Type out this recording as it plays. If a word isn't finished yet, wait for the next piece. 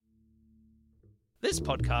This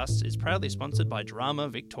podcast is proudly sponsored by Drama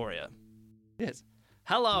Victoria. Yes.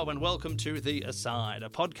 Hello and welcome to The Aside, a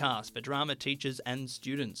podcast for drama teachers and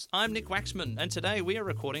students. I'm Nick Waxman, and today we are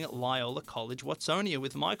recording at Loyola College, Watsonia,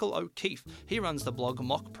 with Michael O'Keefe. He runs the blog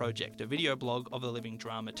Mock Project, a video blog of a living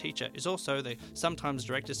drama teacher. He's also the sometimes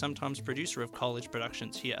director, sometimes producer of college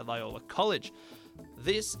productions here at Loyola College.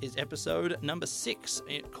 This is episode number 6,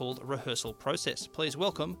 called Rehearsal Process. Please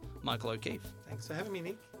welcome Michael O'Keefe. Thanks for having me,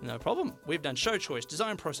 Nick. No problem. We've done show choice,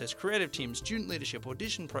 design process, creative team, student leadership,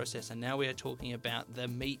 audition process, and now we are talking about the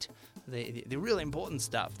meat, the really important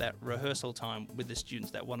stuff, that rehearsal time with the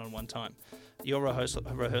students, that one-on-one time. Your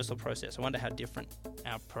rehearsal process, I wonder how different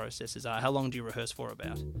our processes are. How long do you rehearse for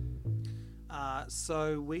about?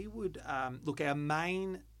 So we would, look, our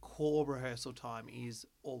main core rehearsal time is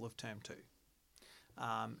all of term 2.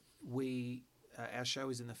 Our show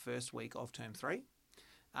is in the first week of term 3.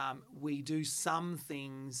 We do some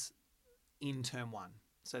things in term 1.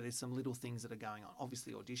 So there's some little things that are going on,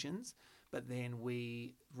 obviously auditions, but then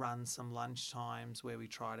we run some lunch times where we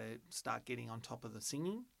try to start getting on top of the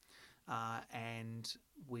singing. And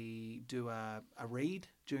we do a read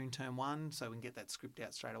during term 1 so we can get that script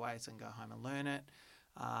out straight away so we can go home and learn it.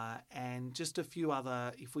 And just a few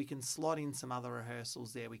other, if we can slot in some other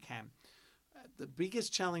rehearsals there, we can. The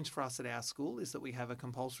biggest challenge for us at our school is that we have a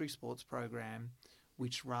compulsory sports program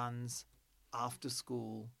which runs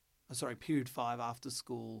period 5 after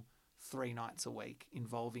school 3 nights a week,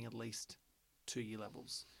 involving at least 2 year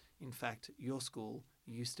levels. In fact, your school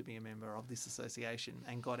used to be a member of this association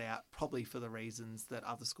and got out probably for the reasons that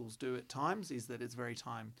other schools do at times, is that it's very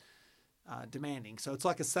time demanding. So it's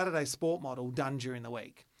like a Saturday sport model done during the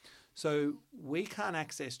week. So we can't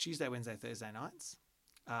access Tuesday, Wednesday, Thursday nights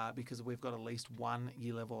because we've got at least 1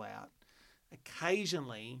 year level out.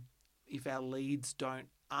 Occasionally, if our leads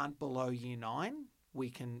aren't below year 9, we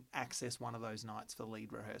can access one of those nights for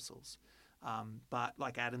lead rehearsals. But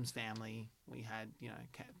like Adam's family, we had,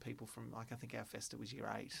 people from, I think our Festa was year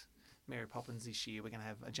 8. Mary Poppins this year, we're going to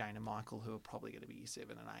have a Jane and Michael who are probably going to be year 7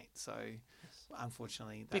 and 8. So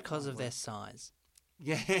unfortunately... Because of their size.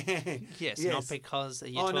 Yeah. Yes, not because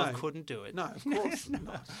year 12 couldn't do it. No, of course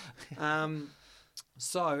not.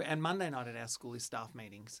 And Monday night at our school is staff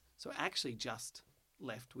meetings. So actually just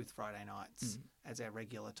left with Friday nights as our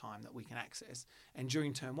regular time that we can access. And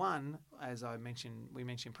during term 1, as we mentioned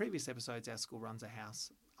in previous episodes, our school runs a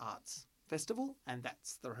house arts festival, and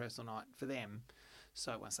that's the rehearsal night for them.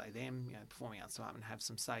 So when I say them, Performing Arts Department have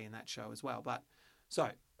some say in that show as well. But so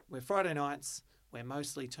we're Friday nights, we're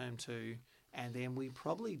mostly term 2, and then we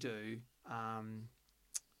probably do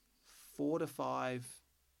 4 to 5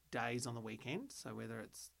 days on the weekend. So whether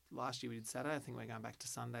it's last year we did Saturday, I think we're going back to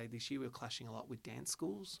Sunday. This year we're clashing a lot with dance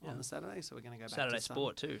schools on the Saturday, so we're going to go back Saturday to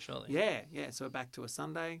sport too, surely. Yeah. So we're back to a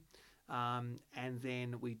Sunday. And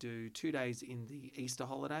then we do 2 days in the Easter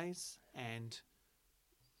holidays and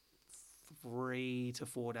 3 to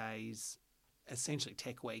 4 days. Essentially,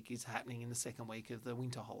 Tech Week is happening in the second week of the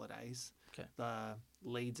winter holidays. Okay. The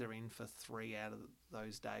leads are in for 3 out of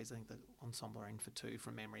those days. I think the ensemble are in for 2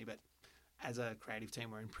 from memory, but as a creative team,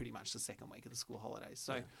 we're in pretty much the second week of the school holidays.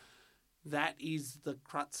 So that is the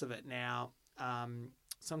crux of it now.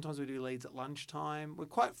 Sometimes we do leads at lunchtime. We're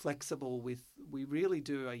quite flexible we really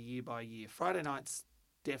do a year by year. Friday nights,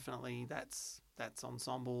 definitely that's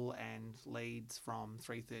ensemble and leads from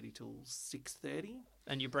 3:30 till 6:30.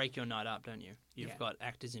 And you break your night up, don't you? You've got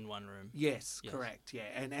actors in one room. Yes, correct. Yeah,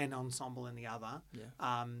 and ensemble in the other.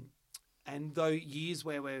 Yeah. And though years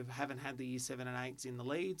where we haven't had the year 7 and 8s in the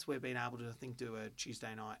leads, we've been able to, I think, do a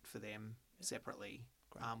Tuesday night for them separately,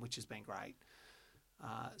 which has been great.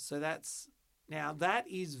 So that's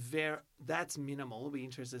minimal. It'll be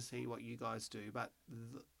interesting to see what you guys do. But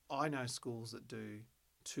I know schools that do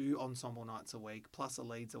 2 ensemble nights a week, plus a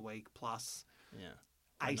leads a week, plus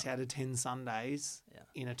 8 out of 10 Sundays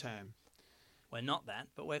in a term. We're not that,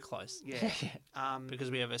 but we're close. Yeah.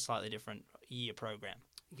 Because we have a slightly different year program.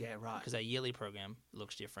 Yeah, right. Because our yearly program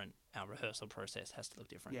looks different. Our rehearsal process has to look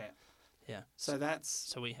different. Yeah. So that's...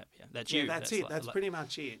 So we have, that's you. That's it. That's pretty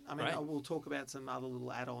much it. I mean, right. We'll talk about some other little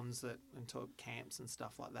add-ons and talk camps and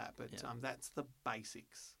stuff like that, but that's the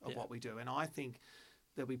basics of what we do. And I think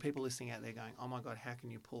there'll be people listening out there going, oh my God, how can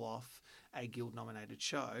you pull off a guild-nominated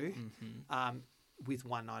show with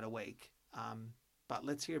 1 night a week? But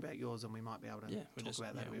let's hear about yours, and we might be able to talk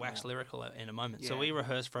about that a bit wax more. lyrical in a moment. Yeah. So we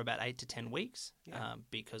rehearse for about 8 to 10 weeks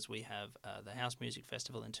because we have the House Music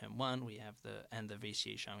Festival in term 1. We have the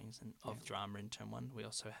VCE showings of drama in term 1. We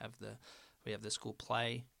also have the We have the school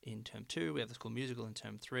play in term 2, we have the school musical in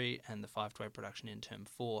term 3, and the 5-to-8 production in term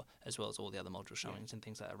 4, as well as all the other module showings and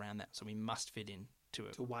things like that around that. So we must fit in to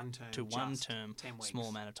one term, one term, 10 weeks. small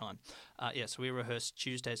amount of time. So we rehearse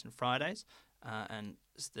Tuesdays and Fridays, and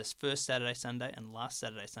this first Saturday, Sunday, and last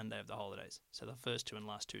Saturday, Sunday of the holidays. So the first 2 and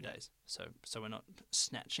last 2 days. So we're not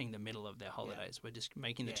snatching the middle of their holidays. We're just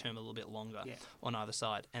making the term a little bit longer on either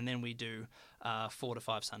side. And then we do 4 to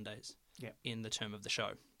 5 Sundays in the term of the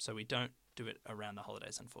show. So we don't do it around the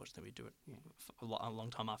holidays, unfortunately. We do it a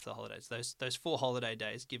long time after the holidays. Those 4 holiday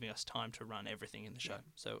days giving us time to run everything in the show.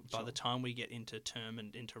 So by the time we get into term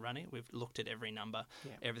and into running, we've looked at every number.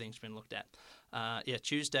 Everything's been looked at.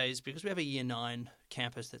 Tuesdays, because we have a Year 9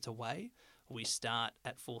 campus that's away, we start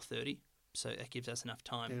at 4:30. So that gives us enough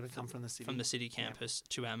time to come from the city campus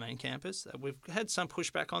to our main campus. We've had some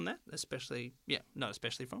pushback on that, we've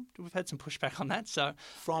had some pushback on that. So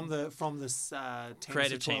from the 10s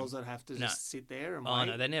creative to 12s team that have to just sit there and wait.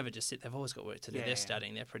 No, they never just sit. They've always got work to do. They're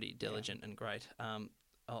studying. They're pretty diligent and great.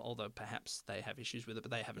 Although perhaps they have issues with it,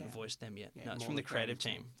 but they haven't voiced them yet. No, it's from the creative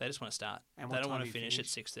team. They just want to start. And they don't want to finish at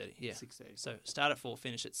 6:30. Yeah, 6:30. So start at 4,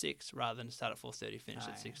 finish at 6, rather than start at 4:30, finish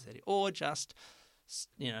at 6:30, or just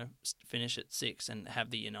finish at 6 and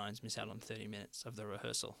have the Year 9s miss out on 30 minutes of the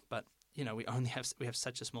rehearsal. But we have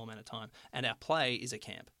such a small amount of time, and our play is a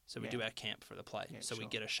camp. So we do our camp for the play. So we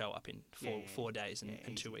get a show up in 4 days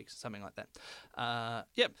and 2 weeks, something like that.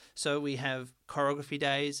 So we have choreography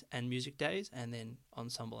days and music days, and then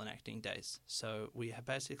ensemble and acting days. So we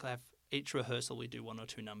basically have each rehearsal we do 1 or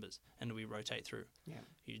 2 numbers, and we rotate through. Yeah.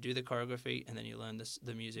 You do the choreography, and then you learn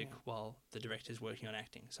the music while the director's working on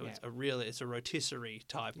acting. So it's a rotisserie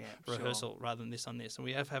type rehearsal rather than this on this. And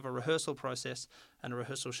we have a rehearsal process and a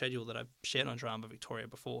rehearsal schedule that I've shared on Drama Victoria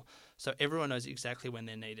before. So everyone knows exactly when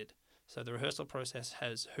they're needed. So the rehearsal process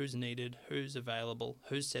has who's needed, who's available,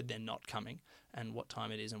 who's said they're not coming, and what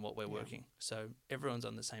time it is and what we're working. So everyone's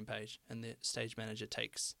on the same page, and the stage manager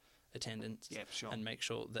takes attendance and make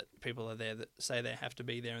sure that people are there that say they have to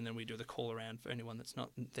be there, and then we do the call around for anyone that's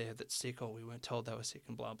not there that's sick or we weren't told they were sick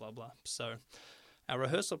and blah, blah, blah. So our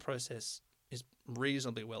rehearsal process is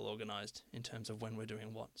reasonably well organised in terms of when we're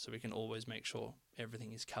doing what, so we can always make sure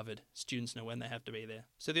everything is covered. Students know when they have to be there.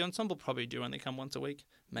 So the ensemble probably do only come once a week,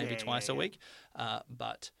 maybe twice a week,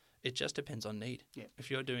 but it just depends on need. Yeah.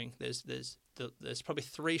 If you're doing, there's probably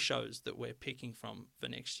 3 shows that we're picking from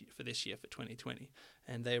for this year for 2020,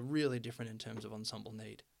 and they're really different in terms of ensemble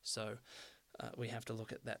need. So we have to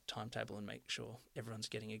look at that timetable and make sure everyone's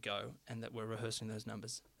getting a go, and that we're rehearsing those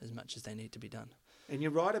numbers as much as they need to be done. And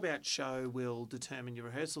you're right about show will determine your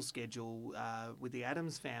rehearsal schedule. With the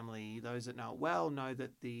Addams family, those that know it well know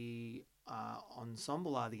that the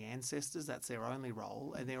ensemble are the ancestors. That's their only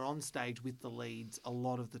role, and they're on stage with the leads a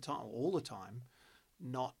lot of the time, all the time,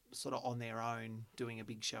 not sort of on their own doing a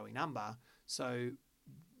big showy number. So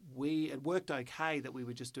it worked okay that we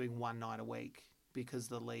were just doing 1 night a week, because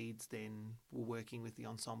the leads then were working with the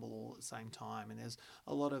ensemble all at the same time. And there's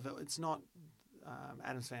a lot of it. It's not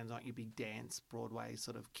Addams Family's not your big dance Broadway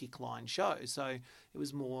sort of kick line show. So it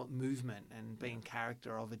was more movement and being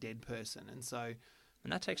character of a dead person, and so.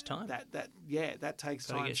 And that takes time. That takes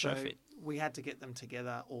time. Get show fit. We had to get them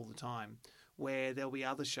together all the time. Where there'll be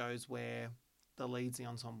other shows where the leads, the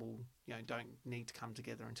ensemble, don't need to come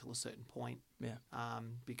together until a certain point. Yeah.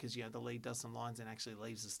 Because the lead does some lines and actually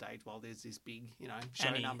leaves the stage while there's this big,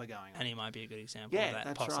 show number going on. And he might be a good example of that,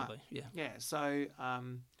 that's possibly. Right. Yeah. So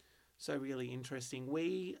really interesting.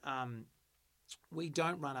 We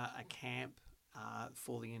don't run a camp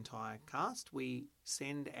for the entire cast. We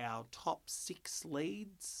send our top 6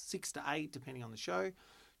 leads, 6 to 8, depending on the show,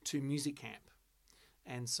 to music camp.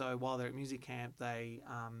 And so while they're at music camp, they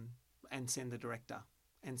and send the director.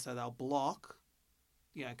 And so they'll block,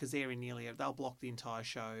 because they're they'll block the entire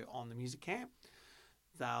show on the music camp.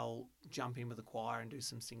 They'll jump in with the choir and do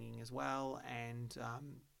some singing as well. And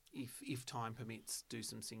if time permits, do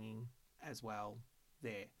some singing as well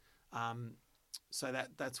there. So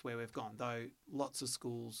that's where we've gone. Though lots of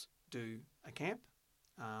schools do a camp.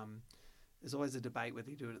 There's always a debate whether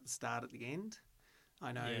you do it at the start or at the end.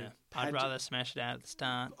 I know. Yeah. I'd rather smash it out at the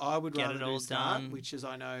start. I would get rather it all start, done. which is,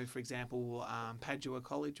 I know, for example, Padua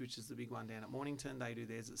College, which is the big one down at Mornington, they do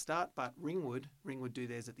theirs at the start. But Ringwood do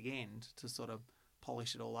theirs at the end to sort of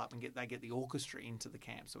polish it all up and they get the orchestra into the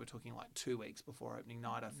camp. So we're talking like 2 weeks before opening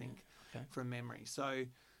night, I think, from memory. So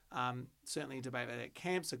certainly a debate about it.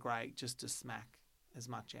 Camps are great just to smack as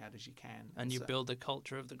much out as you can. And you build the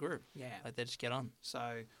culture of the group. Yeah. Like they just get on.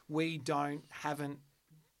 So we haven't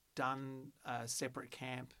done a separate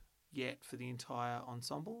camp yet for the entire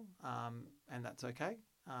ensemble, and that's okay.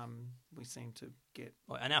 we seem to get.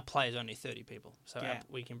 Well, and our play is only 30 people, so Yeah.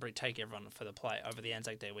 we can take everyone for the play over the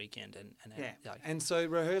Anzac Day weekend. And so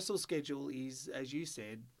rehearsal schedule is, as you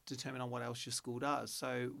said, determined on what else your school does.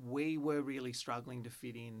 So we were really struggling to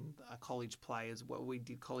fit in a college play as well. We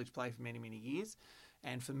did college play for many, many years.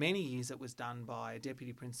 And for many years, it was done by a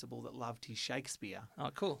deputy principal that loved his Shakespeare. Oh,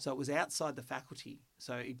 cool. So it was outside the faculty.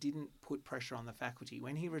 So it didn't put pressure on the faculty.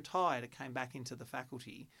 When he retired, it came back into the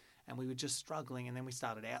faculty and we were just struggling. And then we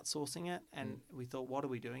started outsourcing it and we thought, what are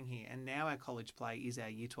we doing here? And now our college play is our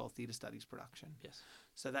Year 12 Theatre Studies production. Yes.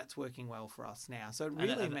 So that's working well for us now. So it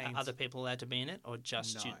really means... Are other people allowed to be in it or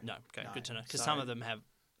just... No. Okay, No. good to know. Because So- some of them have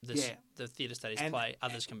the theatre studies play,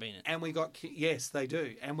 others can be in it. And we got, yes, they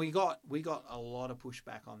do. And we got a lot of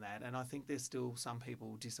pushback on that. And I think there's still some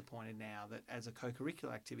people disappointed now that as a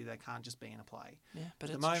co-curricular activity, they can't just be in a play. Yeah, but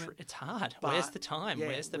At it's hard. But, Where's the time?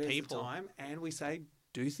 Where's the people? The time? And we say,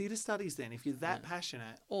 do theatre studies then. If you're that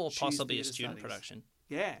passionate. Or choose possibly a theatre student studies. production.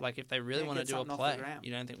 Yeah. Like if they really want to get do a something off play, the ground.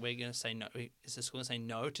 you don't think we're going to say no? Is the school going to say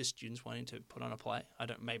no to students wanting to put on a play? I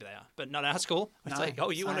don't. Maybe they are, but not our school. It's No, like, oh,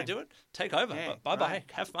 you want to same. do it? Take over. Yeah, Bye bye.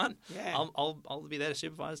 right. Have fun. Yeah. I'll be there to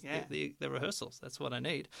supervise Yeah. the rehearsals. That's what I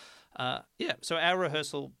need. So our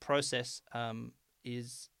rehearsal process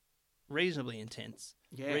is reasonably intense,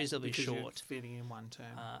 reasonably because you're short, fitting in one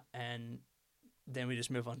term. and then we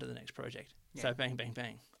just move on to the next project. Yeah. So bang, bang,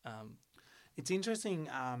 bang. It's interesting.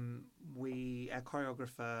 Our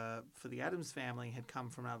choreographer for the Adams family had come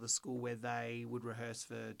from another school where they would rehearse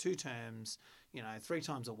for 2 terms, 3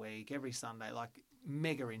 times a week, every Sunday, like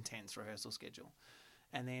mega intense rehearsal schedule.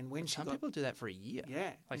 And then when Some people do that for a year.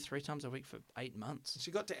 yeah, Like 3 times a week for 8 months.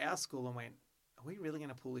 she got to our school and went, "Are we really going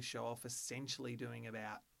to pull this show off? Essentially doing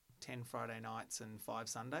about 10 Friday nights and 5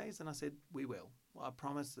 Sundays?" And I said, "We will. Well, I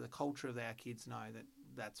promise the culture of our kids know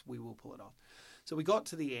that we will pull it off." So we got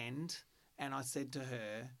to the end. And I said to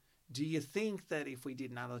her, "Do you think that if we did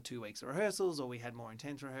another 2 weeks of rehearsals or we had more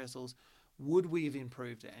intense rehearsals, would we have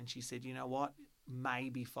improved it?" And she said, "You know what?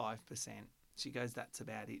 Maybe 5%. She goes, "That's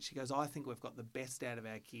about it." She goes, "I think we've got the best out of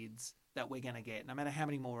our kids that we're going to get. No matter how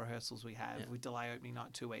many more rehearsals we have, we delay opening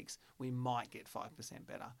night 2 weeks, we might get 5%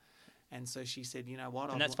 better." And so she said, "You know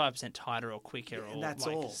what? And that's 5% tighter or quicker, and or that's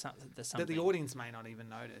like all. there's That something the audience may not even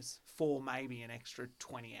notice for maybe an extra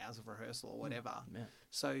 20 hours of rehearsal or whatever." Yeah.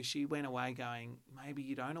 So she went away going, maybe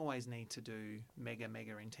you don't always need to do mega,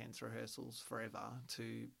 mega intense rehearsals forever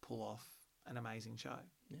to pull off an amazing show.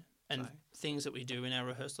 Yeah. And So- things that we do in our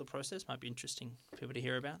rehearsal process might be interesting for people to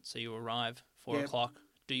hear about. So you arrive 4 Yeah. o'clock,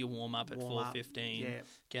 do your warm up at Warm up, 4:15, yeah.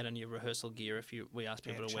 get on your rehearsal gear we ask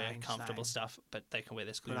people to wear change, comfortable same. stuff, but they can wear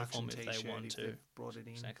their school Production uniform if they t-shirt want if to. they've brought it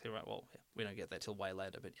in. Exactly right. Well, we don't get that till way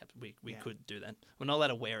later, but we Yeah. could do that. We're not allowed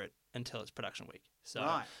to wear it until it's production week. So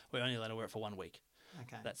Right. we're only allowed to wear it for 1 week.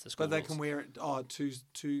 Okay. That's the school But they rules. can wear it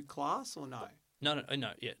to class or no? No,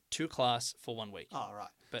 yeah. 2 class for 1 week. Oh, right.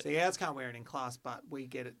 But- So ours can't wear it in class, but we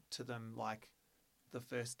get it to them like the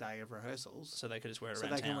first day of rehearsals. So they could just wear it So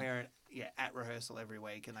around they town. can wear it at rehearsal every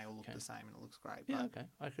week and they all look Okay. the same and it looks great. Yeah, But okay.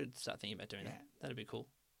 I could start thinking about doing that. Yeah. That'd be cool.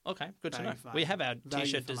 Okay, good to Value know. for We money. have our Value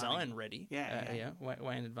t-shirt for money. design ready. Yeah.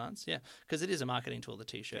 way in advance. Yeah, because it is a marketing tool, the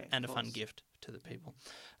t-shirt, Yeah, and a of fun course. gift to the people.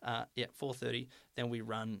 4:30. Then we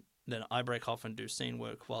run. Then I break off and do scene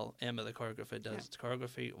work while Emma, the choreographer, does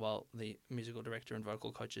choreography, while the musical director and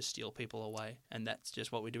vocal coaches steal people away, and that's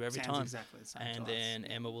just what we do every sounds time. exactly the same And to us. then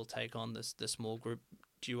Emma will take on the small group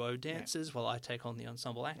duo dances while I take on the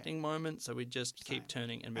ensemble acting moment. So we just keep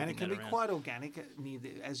turning and moving And it can be that around. quite organic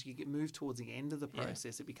as you move towards the end of the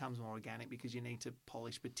process. It becomes more organic because you need to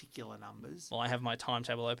polish particular numbers. Well, I have my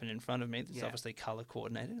timetable open in front of me. That's Yeah. obviously color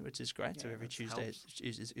coordinated, which is great. So Yeah, every that Tuesday helps.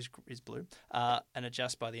 is blue. And it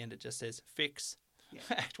just by the end, it just says fix Yeah.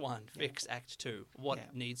 Act 1, fix Act 2. What Yeah.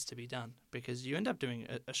 needs to be done? Because you end up doing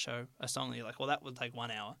a song that you're like, well, that will take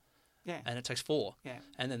 1 hour. Yeah. And it takes 4. Yeah.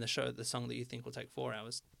 And then the song that you think will take 4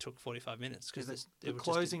 hours took 45 minutes because The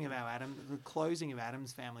closing of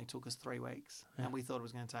Adam's family took us 3 weeks, and we thought it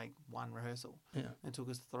was going to take 1 rehearsal. Yeah. It took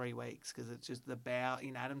us 3 weeks because it's just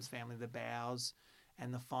in Adam's family, the bows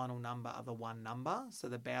and the final number are the one number, so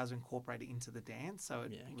the bows are incorporated into the dance. So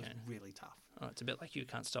it was really tough. Oh, it's a bit like You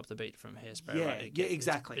Can't Stop the Beat from Hairspray, Yeah, right?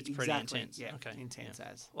 exactly. It's pretty exactly. intense. Yeah, okay. intense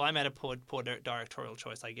as. Well, I made a poor directorial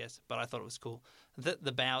choice, I guess, but I thought it was cool.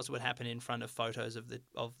 The bows would happen in front of photos of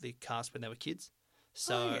the cast when they were kids.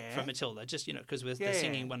 So for Matilda, just because they're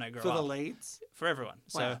singing When I Grow for Up the leads. for everyone.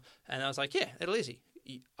 So Wow. and I was like, yeah, it'll easy.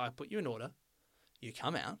 I put you in order. You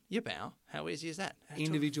come out, you bow. How easy is that?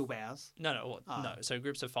 Individual bows. No. So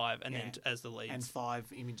groups of 5, and then as the leads. And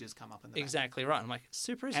 5 images come up in the back. Exactly right. I'm like,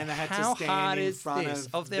 super easy. And they had How to stand hard in is front this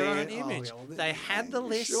of their own image? They had the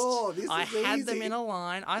list. Sure, this I is had them easy. in a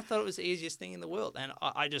line. I thought it was the easiest thing in the world, and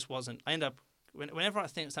I just wasn't. I end up whenever I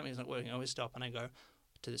think something's not working, I always stop and I go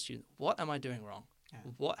to the student, "What am I doing wrong? Yeah.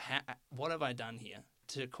 What have I done here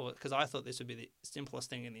to cause?" Because I thought this would be the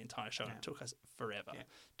simplest thing in the entire show, and it took us forever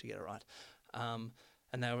to get it right. And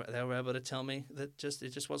they were able to tell me that it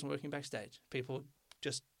just wasn't working backstage. People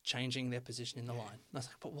just changing their position in the line. And I was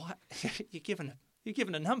like, but why? You're given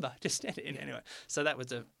a number. Just stand it in anyway. So that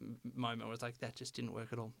was a moment where it's like, that just didn't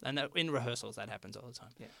work at all. And in rehearsals, that happens all the time.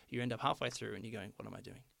 Yeah. You end up halfway through and you're going, what am I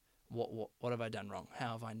doing? What have I done wrong?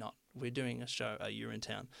 How have I not? We're doing a show,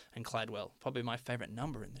 Urinetown and Cladwell, probably my favourite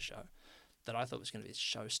number in the show, that I thought was going to be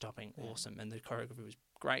show-stopping, awesome. And the choreography was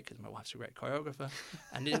great because my wife's a great choreographer.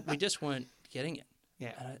 And we just weren't getting it.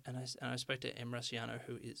 Yeah. And I spoke to Em Rusciano,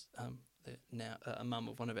 who is now a mum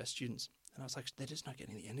of one of our students. And I was like, they're just not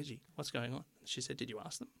getting the energy. What's going on? And she said, did you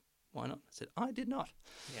ask them? Why not? I said, I did not.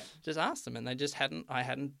 Yeah. Just asked them, and they just I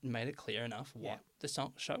hadn't made it clear enough what the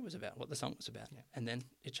show was about, what the song was about. Yeah. And then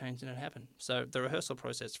it changed and it happened. So the rehearsal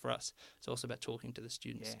process for us is also about talking to the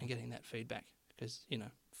students and getting that feedback. Because,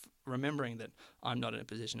 remembering that I'm not in a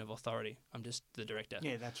position of authority, I'm just the director.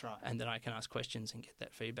 Yeah, that's right. And that I can ask questions and get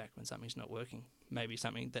that feedback when something's not working. Maybe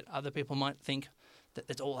something that other people might think that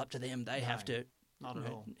it's all up to them. They have to. Not at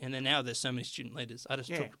all. And then now there's so many student leaders. I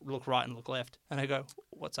just look right and look left, and I go,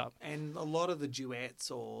 what's up? And a lot of the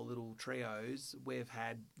duets or little trios, we've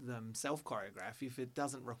had them self-choreograph. If it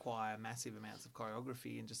doesn't require massive amounts of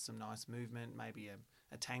choreography and just some nice movement, maybe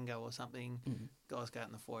a tango or something, guys go out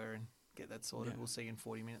in the foyer and get that sorted. We'll see in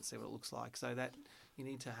 40 minutes, see what it looks like. So that you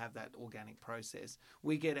need to have that organic process.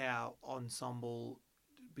 We get our ensemble,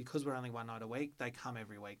 because we're only one night a week, they come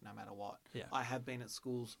every week no matter what. Yeah. I have been at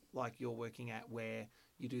schools like you're working at where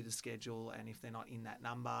you do the schedule, and if they're not in that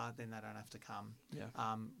number, then they don't have to come,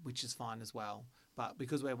 which is fine as well. But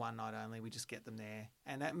because we're one night only, we just get them there.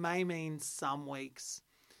 And that may mean some weeks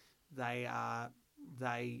we're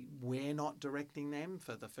not directing them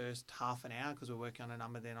for the first half an hour because we're working on a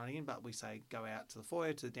number they're not in, but we say go out to the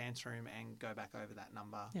foyer, to the dance room, and go back over that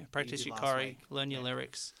number. Yeah, practice your choreo, learn your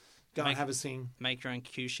lyrics. Go and have a sing. Make your own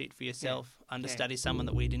cue sheet for yourself. Understudy someone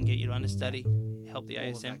that we didn't get you to understudy. Help the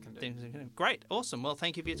ASM. Great. Awesome. Well,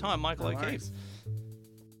 thank you for your time, Michael O'Keefe.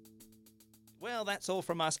 Well, that's all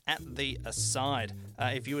from us at The Aside.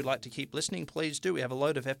 If you would like to keep listening, please do. We have a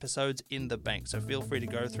load of episodes in the bank, so feel free to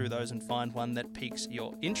go through those and find one that piques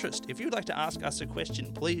your interest. If you'd like to ask us a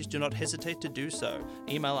question, please do not hesitate to do so.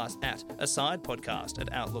 Email us at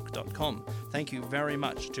asidepodcast@outlook.com. Thank you very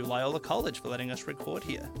much to Loyola College for letting us record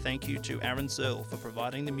here. Thank you to Aaron Searle for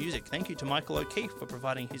providing the music. Thank you to Michael O'Keefe for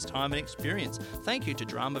providing his time and experience. Thank you to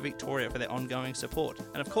Drama Victoria for their ongoing support.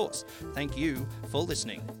 And of course, thank you for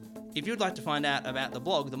listening. If you'd like to find out about the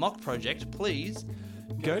blog, The Mock Project, please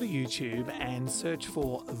go to YouTube and search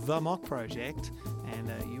for The Mock Project, and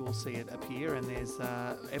you will see it appear. And there's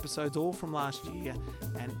episodes all from last year,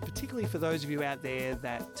 and particularly for those of you out there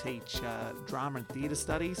that teach drama and theatre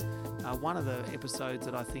studies, one of the episodes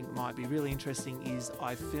that I think might be really interesting is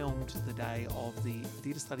I filmed the day of the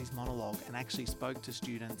theatre studies monologue and actually spoke to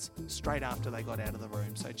students straight after they got out of the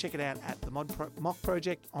room. So check it out at The Mock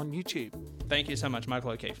Project on YouTube. Thank you so much,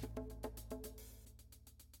 Michael O'Keefe.